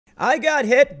I got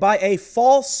hit by a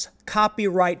false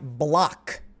copyright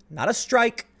block. Not a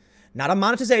strike, not a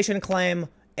monetization claim,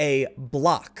 a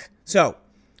block. So,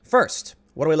 first,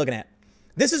 what are we looking at?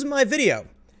 This is my video.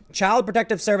 Child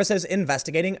Protective Services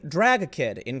investigating drag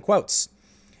kid, in quotes.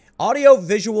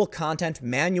 Audio-visual content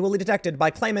manually detected by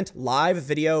claimant Live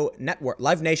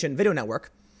Nation Video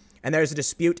Network. And there's a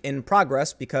dispute in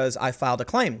progress because I filed a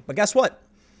claim. But guess what?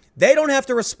 They don't have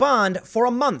to respond for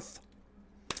a month.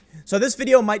 So this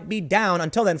video might be down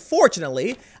until then.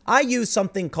 Fortunately, I use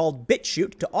something called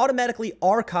BitChute to automatically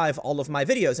archive all of my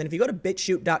videos. And if you go to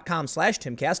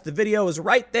bitchute.com/timcast, the video is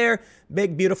right there,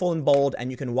 big, beautiful, and bold,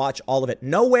 and you can watch all of it.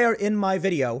 Nowhere in my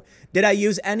video did I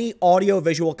use any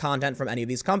audio-visual content from any of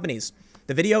these companies.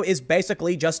 The video is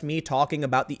basically just me talking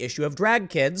about the issue of drag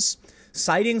kids,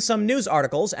 citing some news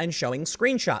articles, and showing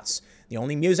screenshots. The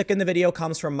only music in the video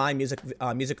comes from my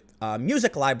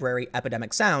music library,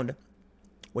 Epidemic Sound,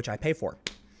 which I pay for.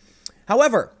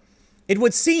 However, it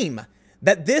would seem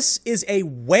that this is a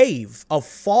wave of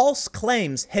false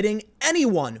claims hitting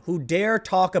anyone who dare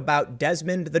talk about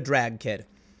Desmond the drag kid.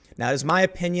 Now, it is my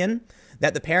opinion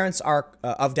that the parents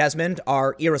of Desmond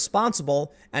are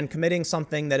irresponsible and committing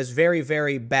something that is very,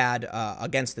 very bad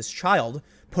against this child,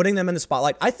 putting them in the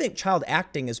spotlight. I think child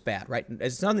acting is bad, right?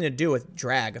 It's nothing to do with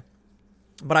drag.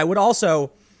 But I would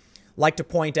also like to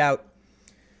point out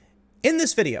in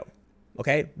this video,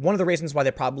 okay, one of the reasons why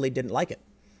they probably didn't like it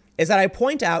is that I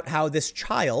point out how this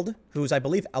child, who's I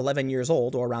believe 11 years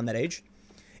old or around that age,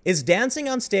 is dancing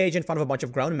on stage in front of a bunch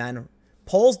of grown men,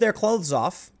 pulls their clothes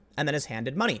off, and then is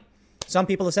handed money. Some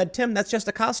people have said, Tim, that's just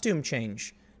a costume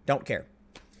change. Don't care.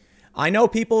 I know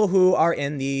people who are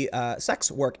in the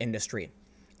sex work industry,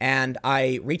 and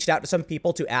I reached out to some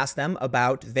people to ask them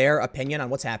about their opinion on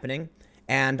what's happening,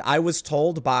 and I was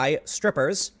told by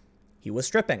strippers he was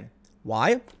stripping.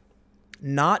 Why?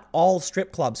 Not all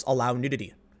strip clubs allow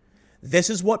nudity. This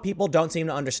is what people don't seem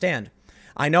to understand.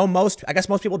 I guess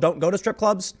most people don't go to strip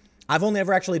clubs. I've only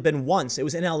ever actually been once. It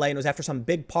was in LA and it was after some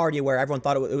big party where everyone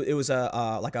thought it was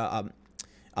a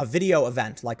video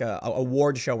event, like a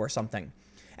award show or something.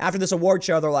 After this award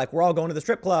show, they're like, we're all going to the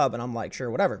strip club. And I'm like,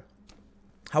 sure, whatever.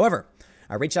 However,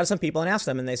 I reached out to some people and asked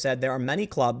them, and they said there are many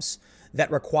clubs that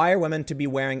require women to be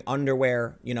wearing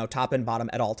underwear, top and bottom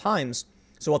at all times.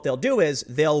 So what they'll do is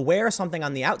they'll wear something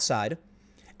on the outside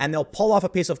and they'll pull off a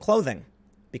piece of clothing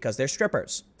because they're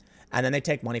strippers. And then they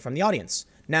take money from the audience.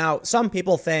 Now, some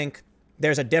people think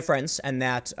there's a difference and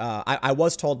that I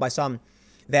was told by some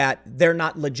that they're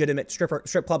not legitimate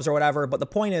strip clubs or whatever. But the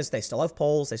point is they still have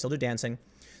poles. They still do dancing.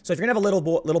 So if you're going to have a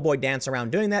little boy dance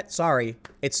around doing that, sorry,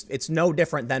 it's no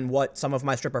different than what some of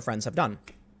my stripper friends have done.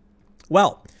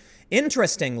 Well,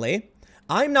 interestingly,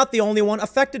 I'm not the only one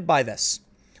affected by this.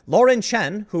 Lauren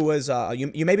Chen, who is,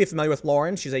 you may be familiar with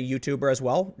Lauren, she's a YouTuber as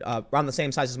well, around the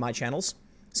same size as my channels,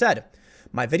 said,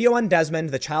 my video on Desmond,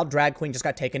 the child drag queen, just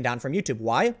got taken down from YouTube.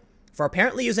 Why? For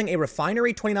apparently using a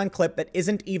Refinery 29 clip that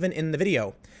isn't even in the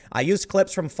video. I used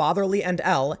clips from Fatherly and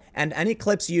Elle, and any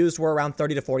clips used were around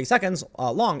 30 to 40 seconds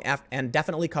long and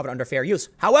definitely covered under fair use.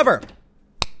 However,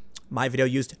 my video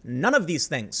used none of these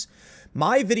things.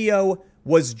 My video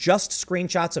was just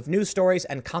screenshots of news stories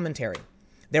and commentary.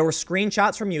 There were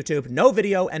screenshots from YouTube, no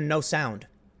video and no sound.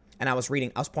 And I was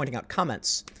pointing out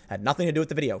comments. Had nothing to do with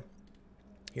the video.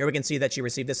 Here we can see that she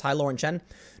received this. Hi, Lauren Chen.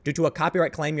 Due to a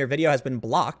copyright claim, your video has been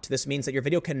blocked. This means that your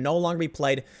video can no longer be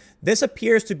played. This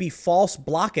appears to be false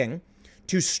blocking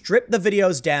to strip the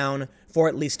videos down for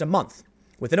at least a month.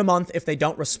 Within a month, if they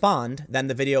don't respond, then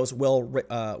the videos will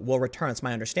return. It's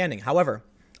my understanding. However,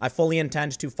 I fully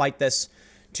intend to fight this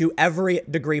to every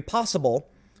degree possible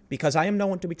because I am no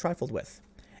one to be trifled with.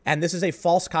 And this is a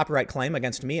false copyright claim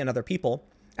against me and other people,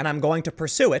 and I'm going to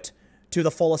pursue it to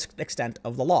the fullest extent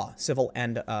of the law, civil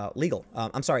and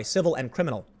civil and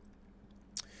criminal.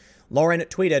 Lauren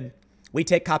tweeted, we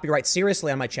take copyright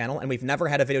seriously on my channel, and we've never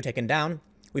had a video taken down.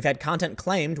 We've had content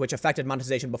claimed, which affected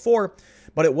monetization before,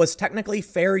 but it was technically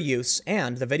fair use,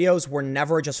 and the videos were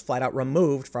never just flat out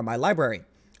removed from my library.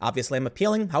 Obviously, I'm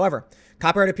appealing. However,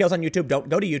 copyright appeals on YouTube don't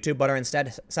go to YouTube, but are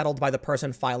instead settled by the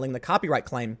person filing the copyright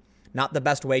claim. Not the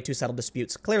best way to settle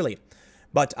disputes, clearly.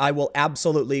 But I will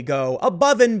absolutely go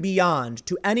above and beyond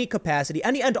to any capacity,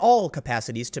 any and all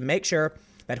capacities, to make sure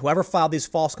that whoever filed these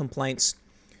false complaints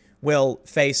will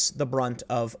face the brunt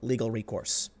of legal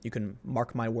recourse. You can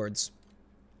mark my words.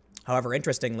 However,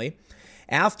 interestingly,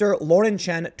 after Lauren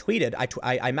Chen tweeted,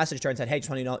 I messaged her and said, hey, just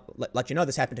want to let you know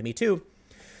this happened to me too.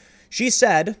 She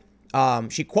said,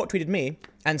 she quote tweeted me,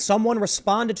 and someone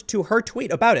responded to her tweet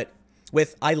about it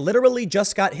with, I literally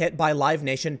just got hit by Live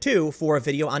Nation 2 for a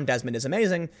video on Desmond is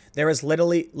amazing. There is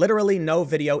literally no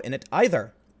video in it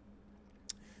either.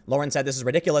 Lauren said, this is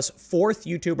ridiculous. Fourth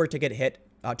YouTuber to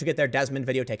get their Desmond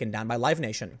video taken down by Live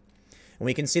Nation. And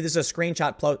we can see this is a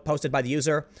screenshot posted by the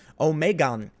user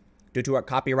Omegon due to a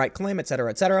copyright claim, etc.,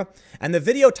 etc. And the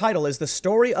video title is "The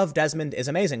Story of Desmond is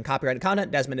Amazing. Copyrighted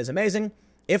content, Desmond is amazing.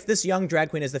 If this young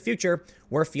drag queen is the future,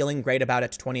 we're feeling great about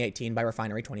it. 2018 by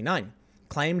Refinery29."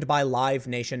 Claimed by Live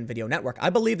Nation Video Network. I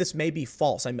believe this may be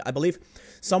false. I believe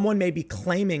someone may be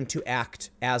claiming to act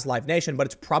as Live Nation, but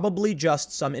it's probably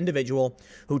just some individual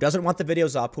who doesn't want the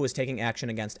videos up, who is taking action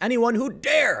against anyone who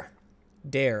dare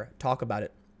talk about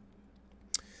it.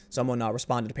 Someone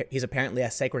responded, he's apparently a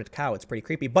sacred cow. It's pretty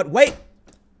creepy. But wait,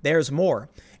 there's more.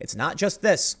 It's not just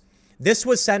this. This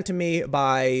was sent to me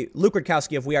by Luke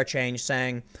Rutkowski of We Are Change,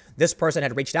 saying this person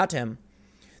had reached out to him.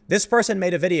 This person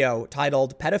made a video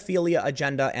titled "Pedophilia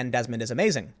Agenda and Desmond is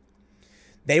Amazing."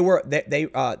 They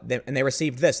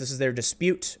received this. This is their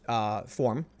dispute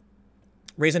form.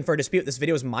 Reason for dispute: this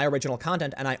video is my original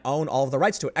content and I own all of the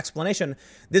rights to it. Explanation: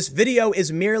 this video is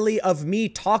merely of me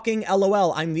talking,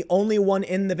 LOL. I'm the only one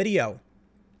in the video.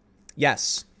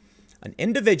 Yes, an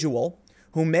individual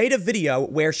who made a video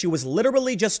where she was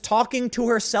literally just talking to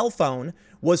her cell phone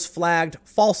was flagged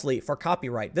falsely for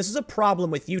copyright. This is a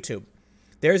problem with YouTube.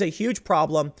 There's a huge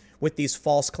problem with these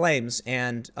false claims.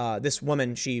 And this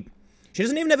woman, she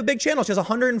doesn't even have a big channel. She has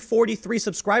 143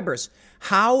 subscribers.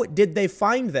 How did they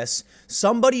find this?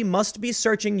 Somebody must be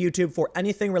searching YouTube for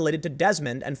anything related to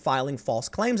Desmond and filing false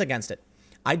claims against it.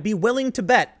 I'd be willing to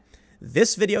bet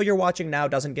this video you're watching now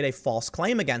doesn't get a false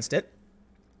claim against it,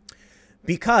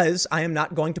 because I am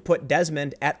not going to put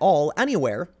Desmond at all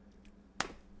anywhere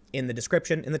in the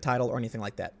description, in the title, or anything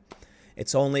like that.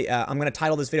 It's only, I'm going to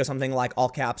title this video something like, all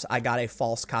caps, "I got a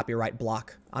false copyright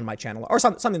block on my channel," or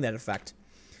something to that effect.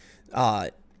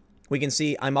 We can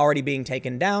see I'm already being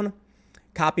taken down.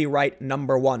 Copyright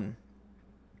number 1.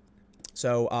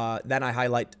 So then I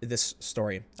highlight this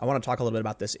story. I want to talk a little bit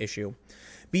about this issue.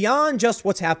 Beyond just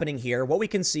what's happening here, what we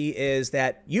can see is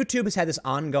that YouTube has had this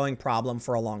ongoing problem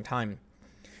for a long time.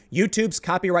 YouTube's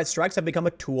copyright strikes have become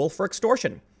a tool for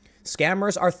extortion.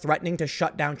 Scammers are threatening to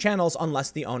shut down channels unless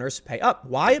the owners pay up.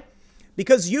 Why?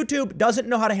 Because YouTube doesn't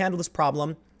know how to handle this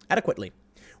problem adequately.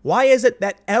 Why is it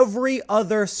that every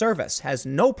other service has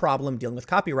no problem dealing with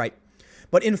copyright?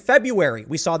 But in February,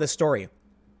 we saw this story.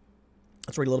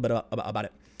 Let's read a little bit about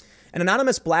it. An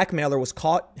anonymous blackmailer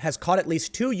has caught at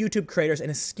least 2 YouTube creators in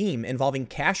a scheme involving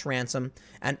cash ransom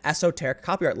and esoteric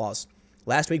copyright laws.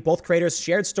 Last week, both creators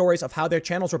shared stories of how their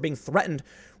channels were being threatened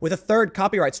with a third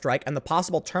copyright strike and the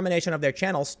possible termination of their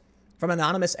channels from an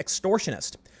anonymous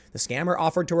extortionist. The scammer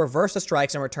offered to reverse the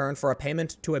strikes in return for a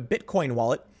payment to a Bitcoin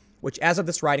wallet, which as of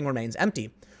this writing remains empty,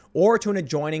 or to an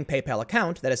adjoining PayPal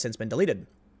account that has since been deleted.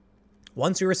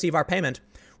 "Once you receive our payment,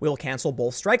 we will cancel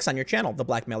both strikes on your channel," the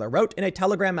blackmailer wrote in a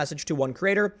Telegram message to one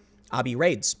creator, Abi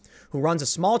Raids, who runs a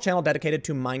small channel dedicated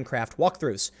to Minecraft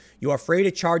walkthroughs. "You are free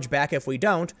to charge back if we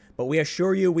don't, but we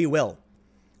assure you we will.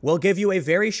 We'll give you a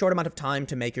very short amount of time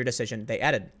to make your decision," they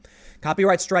added.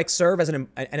 Copyright strikes serve as an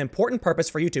important purpose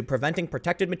for YouTube, preventing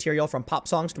protected material from pop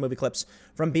songs to movie clips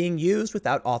from being used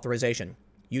without authorization.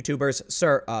 YouTubers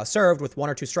served with 1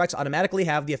 or 2 strikes automatically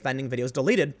have the offending videos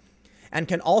deleted and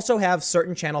can also have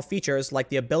certain channel features like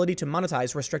the ability to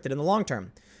monetize restricted in the long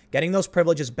term. Getting those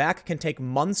privileges back can take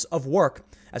months of work,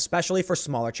 especially for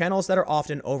smaller channels that are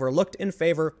often overlooked in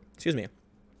favor,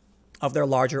 of their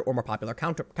larger or more popular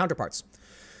counterparts.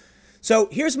 So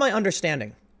here's my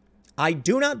understanding. I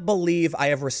do not believe I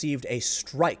have received a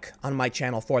strike on my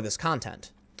channel for this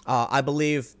content. I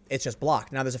believe it's just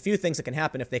blocked. Now, there's a few things that can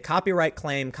happen. If they copyright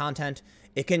claim content,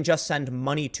 it can just send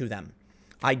money to them.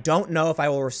 I don't know if I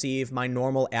will receive my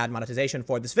normal ad monetization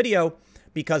for this video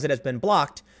because it has been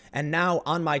blocked. And now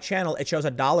on my channel, it shows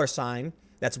a $sign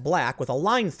that's black with a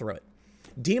line through it.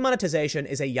 Demonetization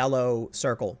is a yellow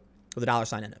circle with a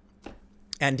 $sign in it.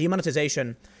 And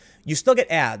demonetization, you still get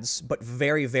ads, but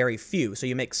very, very few. So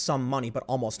you make some money, but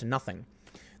almost nothing.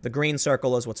 The green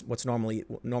circle is what's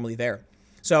normally there.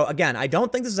 So again, I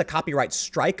don't think this is a copyright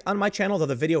strike on my channel, though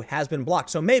the video has been blocked.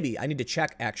 So maybe I need to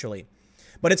check actually.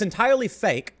 But it's entirely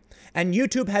fake. And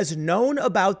YouTube has known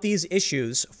about these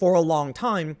issues for a long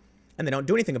time, and they don't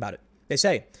do anything about it. They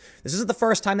say, "This isn't the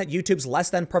first time that YouTube's less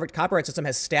than perfect copyright system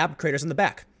has stabbed creators in the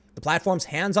back. The platform's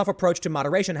hands-off approach to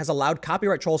moderation has allowed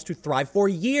copyright trolls to thrive for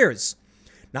years,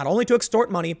 not only to extort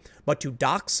money, but to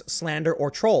dox, slander, or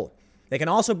troll. They can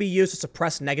also be used to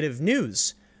suppress negative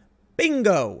news."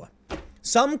 Bingo!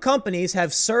 Some companies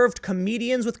have served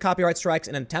comedians with copyright strikes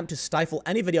in an attempt to stifle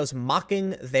any videos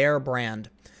mocking their brand.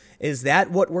 Is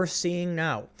that what we're seeing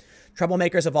now?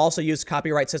 Troublemakers have also used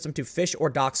copyright system to phish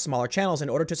or dox smaller channels in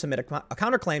order to submit a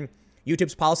counterclaim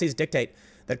YouTube's policies dictate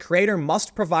that creator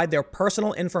must provide their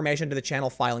personal information to the channel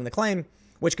filing the claim,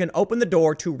 which can open the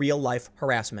door to real-life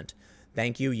harassment.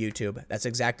 Thank you, YouTube. That's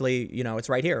exactly, it's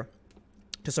right here.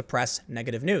 To suppress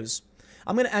negative news.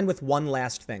 I'm going to end with one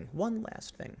last thing.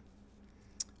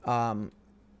 A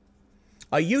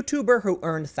YouTuber who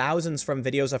earned thousands from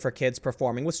videos of her kids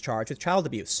performing was charged with child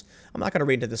abuse. I'm not going to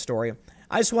read into the story.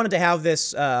 I just wanted to have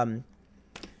this on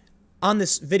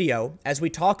this video as we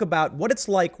talk about what it's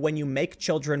like when you make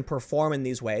children perform in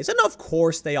these ways. And of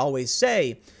course, they always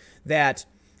say that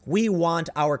we want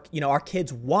our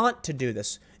kids want to do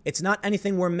this. It's not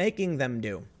anything we're making them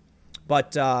do.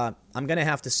 But I'm going to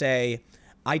have to say,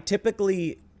 I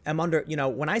typically am under,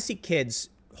 when I see kids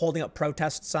holding up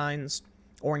protest signs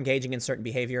or engaging in certain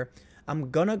behavior,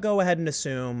 I'm going to go ahead and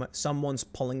assume someone's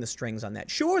pulling the strings on that.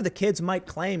 Sure, the kids might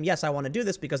claim, yes, I want to do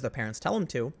this because their parents tell them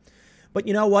to. But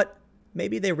you know what?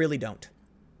 Maybe they really don't.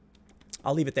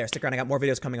 I'll leave it there. Stick around. I got more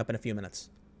videos coming up in a few minutes.